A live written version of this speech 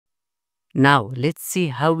Now let's see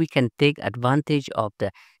how we can take advantage of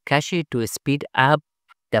the cache to speed up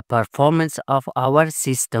the performance of our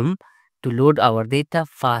system to load our data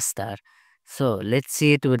faster. So let's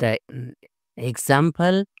see it with an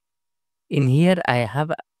example. In here I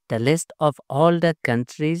have the list of all the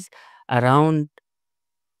countries, around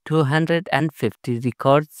 250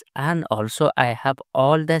 records, and also I have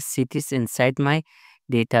all the cities inside my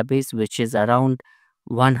database, which is around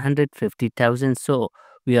 150,000. So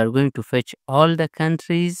we are going to fetch all the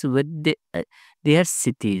countries with their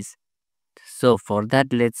cities. So for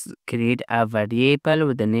that, let's create a variable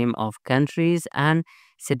with the name of countries and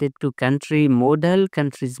set it to countries model,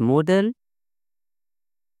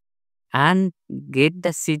 and get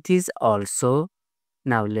the cities also.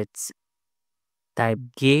 Now let's type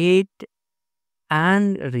get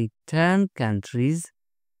and return countries.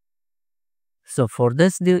 So for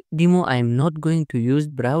this demo, I am not going to use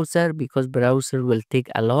browser because browser will take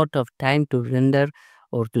a lot of time to render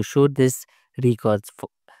or to show this records.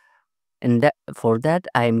 For that,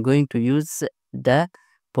 I am going to use the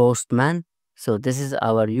Postman. So this is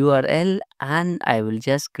our URL, and I will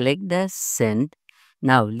just click the send.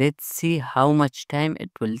 Now let's see how much time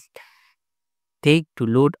it will take to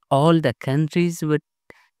load all the countries with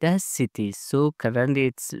the cities. So currently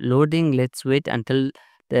it's loading. Let's wait until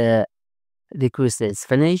the request is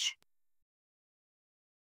finished.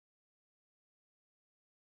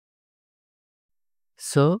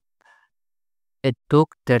 So it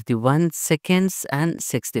took 31 seconds and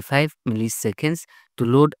 65 milliseconds to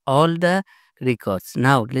load all the records.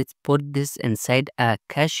 Now let's put this inside a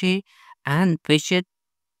cache and fetch it.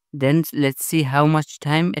 Then let's see how much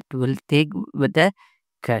time it will take with the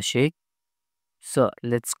cache. So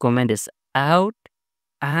let's comment this out,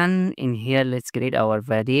 and in here let's create our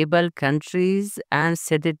variable countries and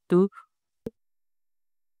set it to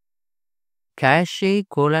cache :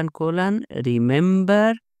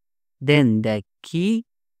 remember, then the key.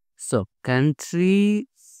 So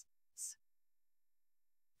countries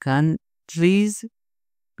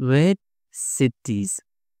with cities,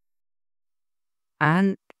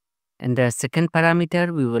 and in the second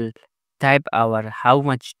parameter we will type our how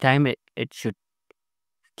much time it should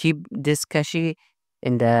keep this cache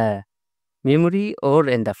in the memory or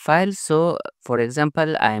in the file. So for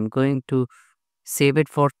example, I am going to save it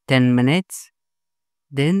for 10 minutes.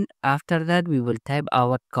 Then after that we will type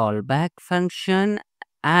our callback function,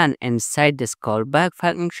 and inside this callback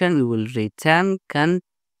function we will return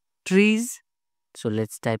countries. So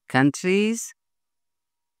let's type countries :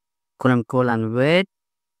 with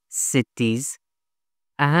cities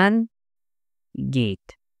and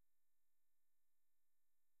gate.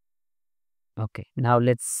 Okay, now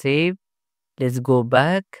let's save. Let's go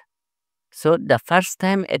back. So the first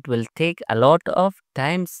time it will take a lot of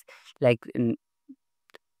times, like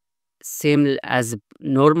same as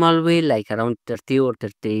normal way, like around 30 or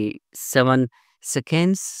 37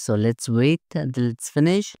 seconds. So let's wait until it's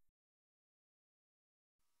finished.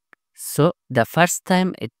 So the first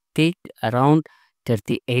time it take around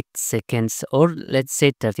 38 seconds, or let's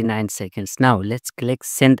say 39 seconds. Now let's click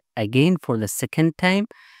send again for the second time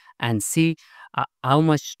and see how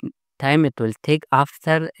much time it will take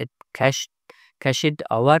after it cached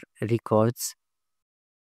our records.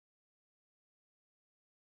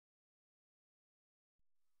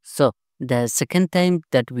 So the second time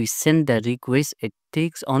that we send the request, it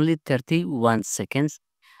takes only 31 seconds,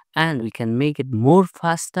 and we can make it more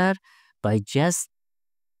faster by just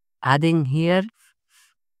adding here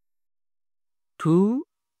to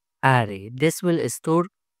array. This will store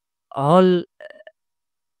all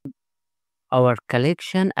our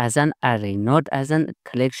collection as an array, not as a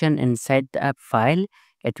collection inside the file.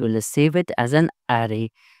 It will save it as an array,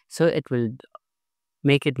 so it will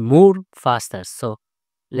make it more faster. So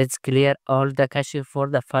let's clear all the cache for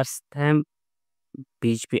the first time.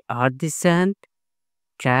 PHP artisan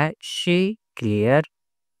cache clear.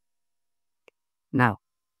 Now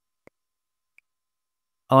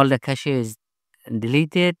all the cache is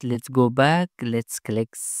deleted. Let's go back. Let's click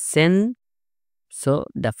send. So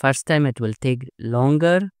the first time it will take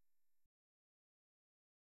longer.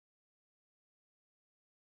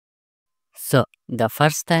 So the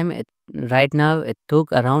first time right now it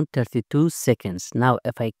took around 32 seconds. Now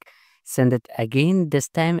if I send it again, this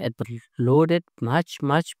time it will load it much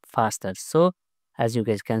faster. So as you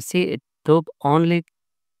guys can see, it took only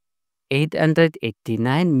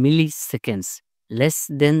 889 milliseconds, less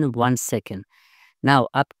than 1 second. Now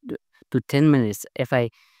up to 10 minutes, if I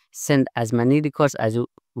send as many records as you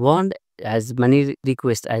want, as many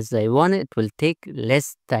requests as I want, it will take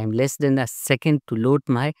less time, less than a second to load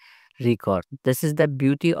my record. This is the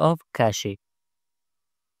beauty of cache.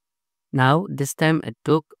 Now this time it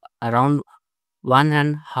took around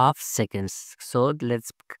 1.5 seconds. So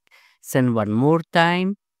let's send one more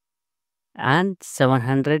time and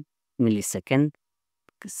 700 millisecond,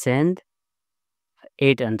 send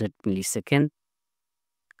 800 millisecond,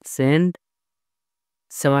 send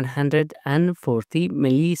 740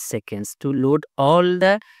 milliseconds to load all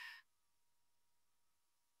the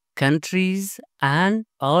countries and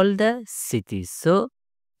all the cities. So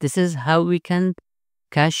this is how we can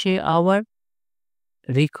cache our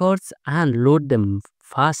records and load them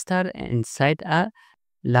faster inside a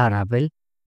Laravel